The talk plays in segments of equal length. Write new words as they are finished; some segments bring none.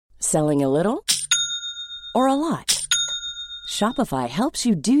Selling a little or a lot? Shopify helps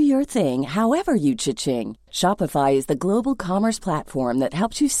you do your thing however you cha-ching. Shopify is the global commerce platform that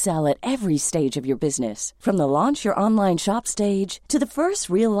helps you sell at every stage of your business. From the launch your online shop stage to the first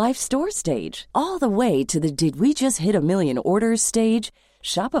real-life store stage, all the way to the did we just hit a million orders stage.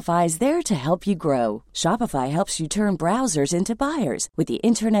 Shopify is there to help you grow. Shopify helps you turn browsers into buyers with the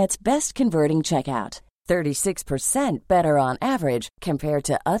internet's best converting checkout. 36% better on average compared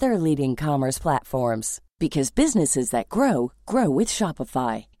to other leading commerce platforms. Because businesses that grow, grow with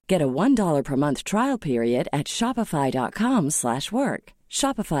Shopify. Get a $1 per month trial period at shopify.com/work.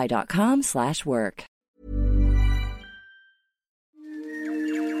 Shopify.com/work.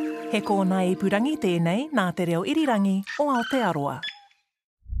 He kōna ipurangi tēnei nā te reo irirangi o Aotearoa.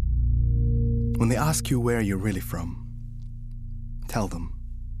 When they ask you where you're really from, tell them.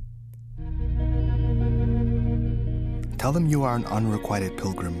 Tell them you are an unrequited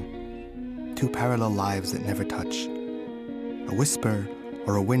pilgrim, two parallel lives that never touch, a whisper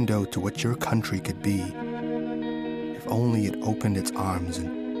or a window to what your country could be, if only it opened its arms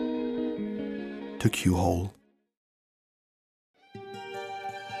and took you whole.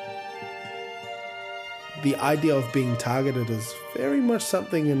 The idea of being targeted is very much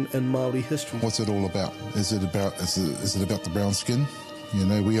something in Māori history. What's it all about? Is it about the brown skin? You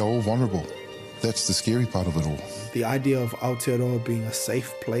know, we are all vulnerable. That's the scary part of it all. The idea of Aotearoa being a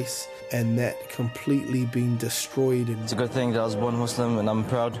safe place and that completely being destroyed. It's a good thing that I was born Muslim, and I'm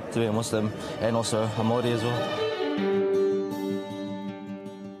proud to be a Muslim and also a Māori as well.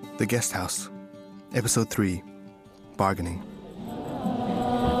 The Guest House, Episode 3, Bargaining.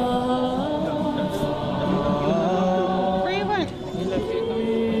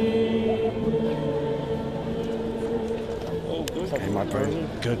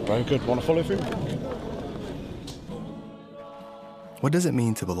 Good, bro. Good. Want to follow through? What does it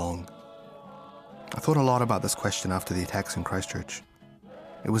mean to belong? I thought a lot about this question after the attacks in Christchurch.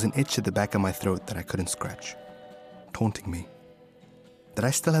 It was an itch at the back of my throat that I couldn't scratch, taunting me. Did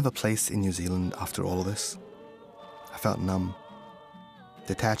I still have a place in New Zealand after all this? I felt numb,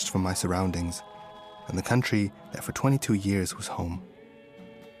 detached from my surroundings and the country that for 22 years was home.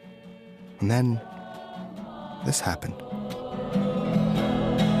 And then, this happened.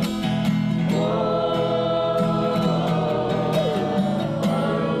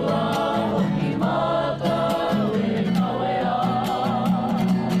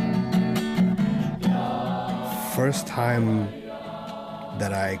 First time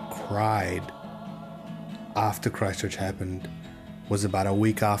that I cried after Christchurch happened was about a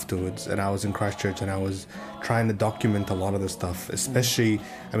week afterwards, and I was in Christchurch and I was trying to document a lot of the stuff, especially,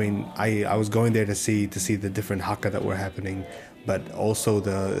 I was going there to see the different haka that were happening, but also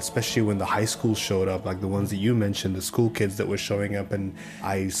especially when the high schools showed up, like the ones that you mentioned, the school kids that were showing up, and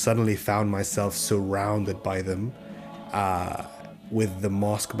I suddenly found myself surrounded by them with the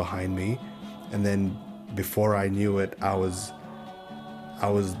mosque behind me, and then before I knew it, I was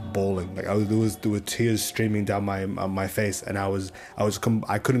bawling. Like there were tears streaming down my face, and I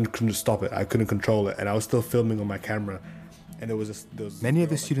couldn't stop it. I couldn't control it, and I was still filming on my camera. And there was Many of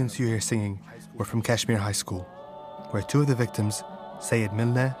the students you hear singing were from Kashmir High School, where two of the victims, Sayed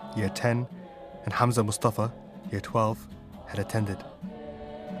Milne, year 10, and Hamza Mustafa, year 12, had attended.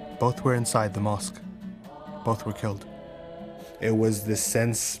 Both were inside the mosque. Both were killed. It was this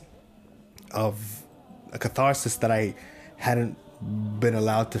sense of a catharsis that I hadn't been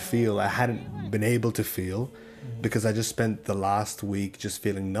allowed to feel. I hadn't been able to feel because I just spent the last week just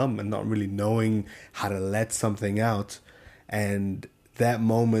feeling numb and not really knowing how to let something out. And that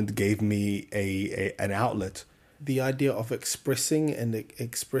moment gave me an outlet. The idea of expression and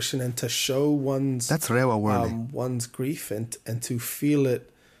to show one's That's rewa word. One's grief and to feel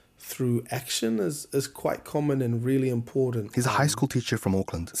it through action is quite common and really important. He's a high school teacher from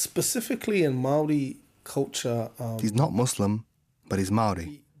Auckland. Specifically in Māori culture. He's not Muslim, but he's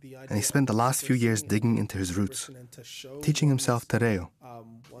Māori, and he spent the last few years digging into his roots, teaching himself te reo.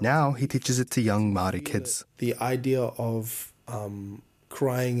 Now he teaches it to young Māori kids. The idea of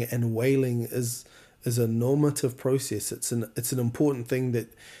crying and wailing is a normative process. It's an important thing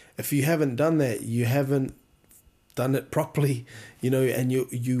that if you haven't done that, you haven't done it properly, and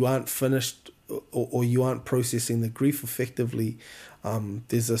you aren't finished or you aren't processing the grief effectively.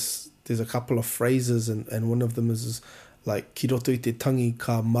 There's a couple of phrases, and one of them is like, ki roto I te tangi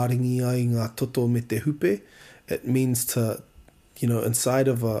ka maringi ai ngā toto me te hupe. It means to, inside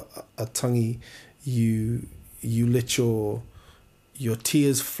of a tangi, you let your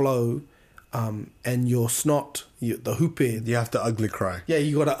tears flow, and your snot, the hupe. You have to ugly cry. Yeah,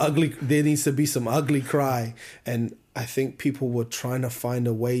 there needs to be some ugly cry. And I think people were trying to find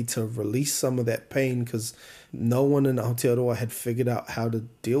a way to release some of that pain because no one in Aotearoa had figured out how to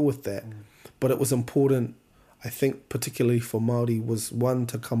deal with that. But it was important, I think, particularly for Māori, was one,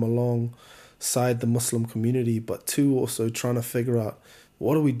 to come alongside the Muslim community, but two, also trying to figure out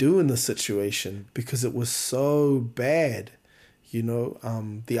what do we do in this situation, because it was so bad. You know,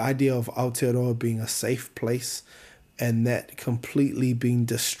 the idea of Aotearoa being a safe place and that completely being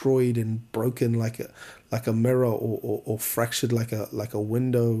destroyed and broken like a mirror or fractured like a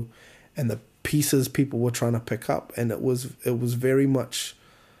window, and the pieces people were trying to pick up, and it was very much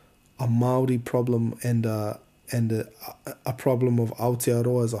a Māori problem and a problem of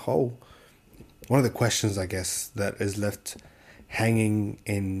Aotearoa as a whole. One of the questions, I guess, that is left hanging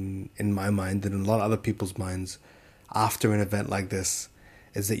in my mind and in a lot of other people's minds after an event like this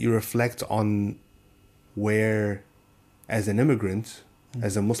is that you reflect on where, as an immigrant,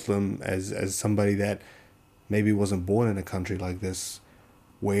 as a Muslim, as somebody that maybe wasn't born in a country like this,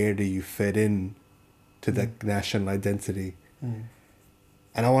 where do you fit in to the national identity?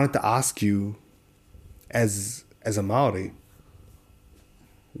 And I wanted to ask you, as a Māori,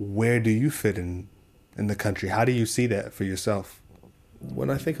 where do you fit in the country? How do you see that for yourself? When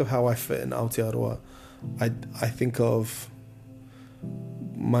I think of how I fit in Aotearoa, I think of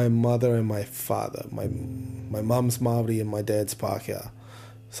my mother and my father. My mum's Māori and my dad's Pākehā.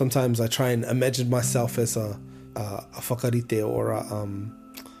 Sometimes I try and imagine myself as a whakarite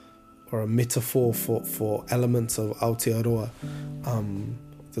or a metaphor for elements of Aotearoa.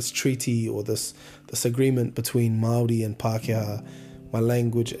 This treaty or this agreement between Māori and Pākehā, my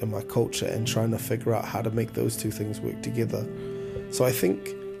language and my culture, and trying to figure out how to make those two things work together. So I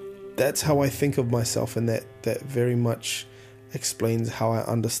think that's how I think of myself, and that very much explains how I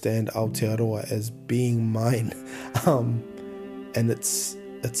understand Aotearoa as being mine. And it's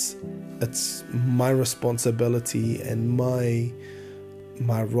my responsibility and my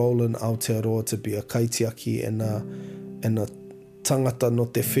role in Aotearoa to be a kaitiaki and a tangata no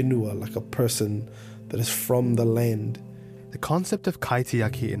te whenua, like a person that is from the land. The concept of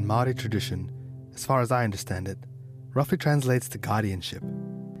kaitiaki in Māori tradition, as far as I understand it, roughly translates to guardianship.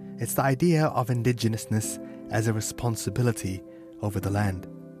 It's the idea of indigenousness as a responsibility over the land,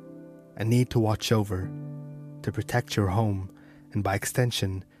 a need to watch over, to protect your home, and by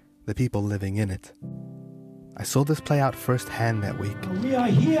extension, the people living in it. I saw this play out firsthand that week. We are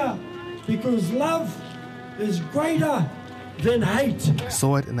here because love is greater than hate. I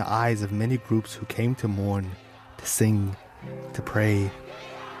saw it in the eyes of many groups who came to mourn, to sing, to pray,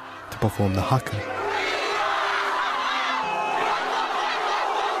 to perform the haka.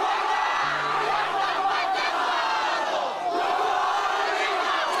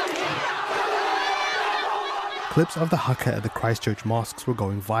 Clips of the haka at the Christchurch mosques were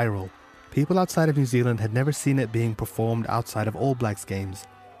going viral. People outside of New Zealand had never seen it being performed outside of All Blacks games.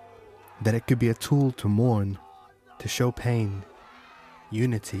 That it could be a tool to mourn, to show pain,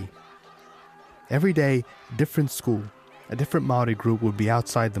 unity. Every day, a different school, a different Māori group would be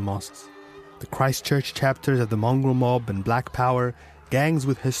outside the mosques. The Christchurch chapters of the Mongrel Mob and Black Power, gangs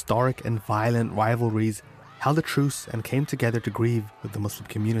with historic and violent rivalries, held a truce and came together to grieve with the Muslim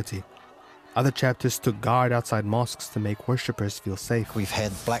community. Other chapters took guard outside mosques to make worshippers feel safe. We've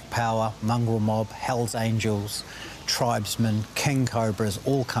had Black Power, Mongrel Mob, Hell's Angels, tribesmen, king cobras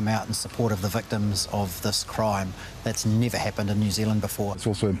all come out in support of the victims of this crime. That's never happened in New Zealand before. It's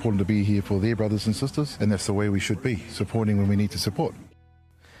also important to be here for their brothers and sisters, and that's the way we should be, supporting when we need to support.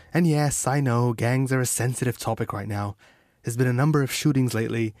 And yes, I know, gangs are a sensitive topic right now. There's been a number of shootings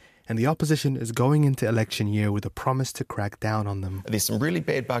lately, and the opposition is going into election year with a promise to crack down on them. There's some really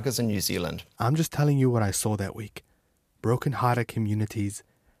bad buggers in New Zealand. I'm just telling you what I saw that week. Broken-hearted communities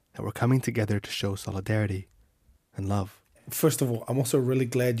that were coming together to show solidarity and love. First of all, I'm also really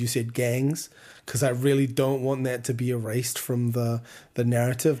glad you said gangs, because I really don't want that to be erased from the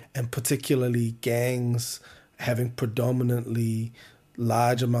narrative, and particularly gangs having predominantly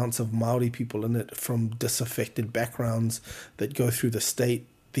large amounts of Māori people in it from disaffected backgrounds that go through the state.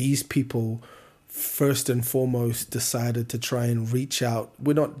 These people, first and foremost, decided to try and reach out.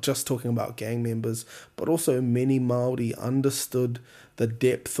 We're not just talking about gang members, but also many Māori understood the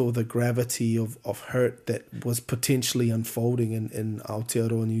depth or the gravity of hurt that was potentially unfolding in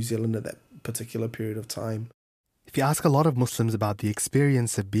Aotearoa, New Zealand at that particular period of time. If you ask a lot of Muslims about the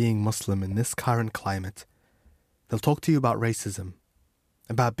experience of being Muslim in this current climate, they'll talk to you about racism,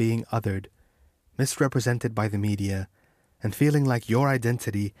 about being othered, misrepresented by the media, and feeling like your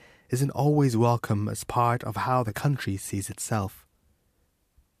identity isn't always welcome as part of how the country sees itself.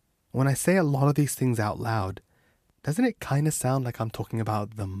 When I say a lot of these things out loud, doesn't it kind of sound like I'm talking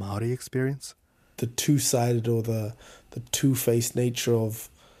about the Māori experience? two-sided or the two-faced nature of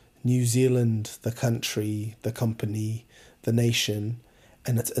New Zealand, the country, the company, the nation,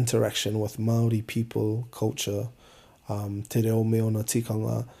 and its interaction with Māori people, culture, te reo me ona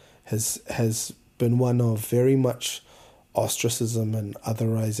tikanga, has been one of very much ostracism and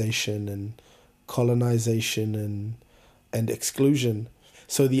otherization and colonization and exclusion.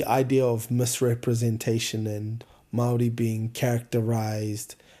 So the idea of misrepresentation and Māori being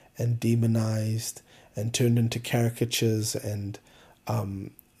characterized and demonized and turned into caricatures and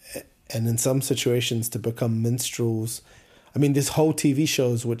in some situations to become minstrels. I mean, there's whole TV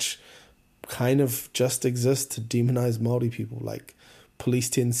shows which kind of just exist to demonize Māori people, like Police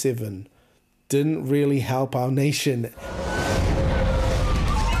 107, didn't really help our nation.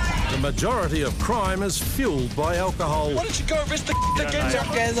 The majority of crime is fueled by alcohol. Why don't you go arrest the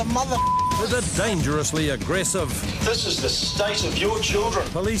again as a mother? They're dangerously aggressive. This is the state of your children.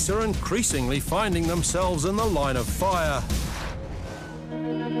 Police are increasingly finding themselves in the line of fire.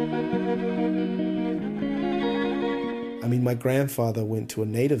 I mean, my grandfather went to a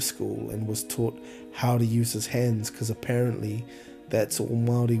native school and was taught how to use his hands because apparently that's all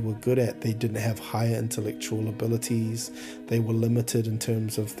Māori were good at. They didn't have higher intellectual abilities. They were limited in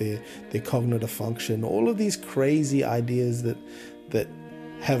terms of their cognitive function. All of these crazy ideas that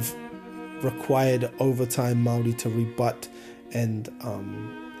have required over time Māori to rebut and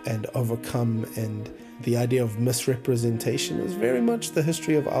overcome. And the idea of misrepresentation is very much the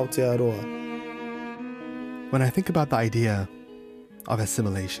history of Aotearoa. When I think about the idea of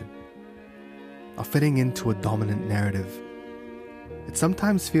assimilation, of fitting into a dominant narrative, it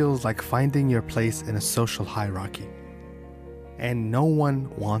sometimes feels like finding your place in a social hierarchy, and no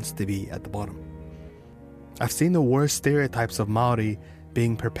one wants to be at the bottom. I've seen the worst stereotypes of Māori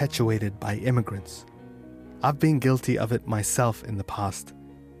being perpetuated by immigrants. I've been guilty of it myself in the past,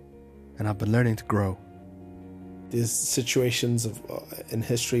 and I've been learning to grow. There's situations in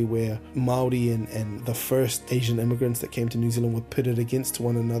history where Māori and the first Asian immigrants that came to New Zealand were pitted against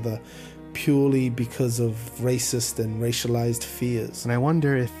one another purely because of racist and racialized fears. And I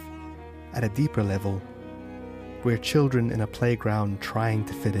wonder if, at a deeper level, we're children in a playground trying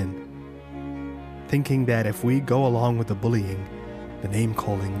to fit in, thinking that if we go along with the bullying, the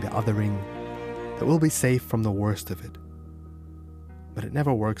name-calling, the othering, that we'll be safe from the worst of it. But it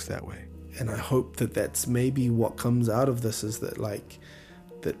never works that way. And I hope that that's maybe what comes out of this, is that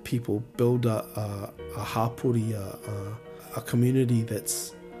that people build a hapori, a community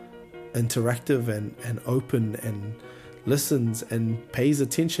that's interactive and open and listens and pays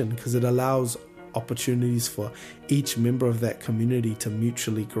attention, because it allows opportunities for each member of that community to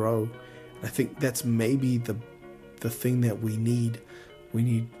mutually grow. And I think that's maybe the thing that we need. We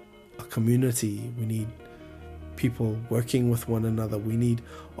need a community. We need people working with one another. We need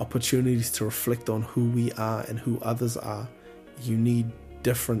opportunities to reflect on who we are and who others are. You need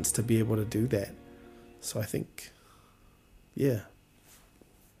difference to be able to do that. So I think, yeah.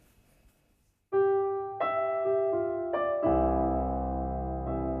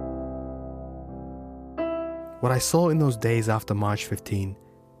 What I saw in those days after March 15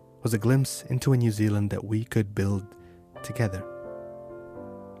 was a glimpse into a New Zealand that we could build together.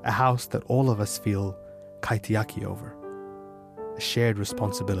 A house that all of us feel kaitiaki over, a shared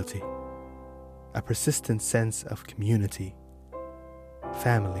responsibility, a persistent sense of community,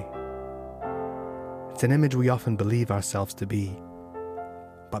 family. It's an image we often believe ourselves to be,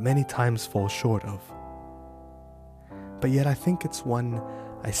 but many times fall short of. But yet I think it's one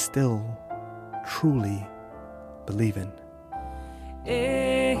I still truly believe in.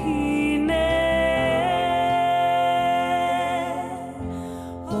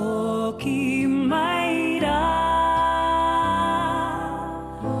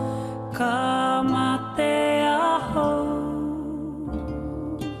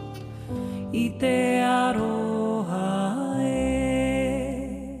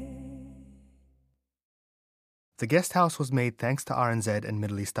 The Guest House was made thanks to RNZ and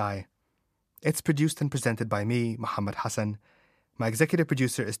Middle East Eye. It's produced and presented by me, Muhammad Hassan. My executive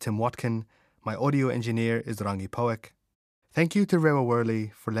producer is Tim Watkin. My audio engineer is Rangi Poek. Thank you to Rewa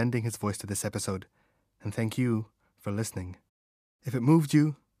Worley for lending his voice to this episode. And thank you for listening. If it moved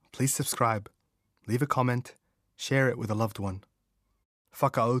you, please subscribe, leave a comment, share it with a loved one.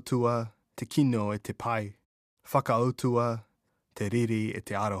 Whakaautua te kino e te pai. Whakaautua te riri e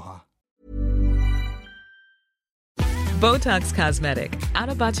te aroha. Botox Cosmetic, out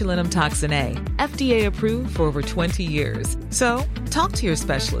of botulinum toxin A, FDA approved for over 20 years. So, talk to your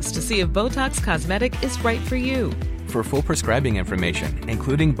specialist to see if Botox Cosmetic is right for you. For full prescribing information,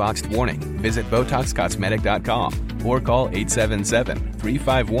 including boxed warning, visit BotoxCosmetic.com or call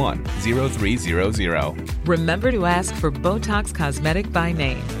 877-351-0300. Remember to ask for Botox Cosmetic by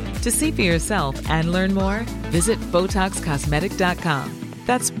name. To see for yourself and learn more, visit BotoxCosmetic.com.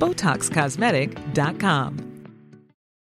 That's BotoxCosmetic.com.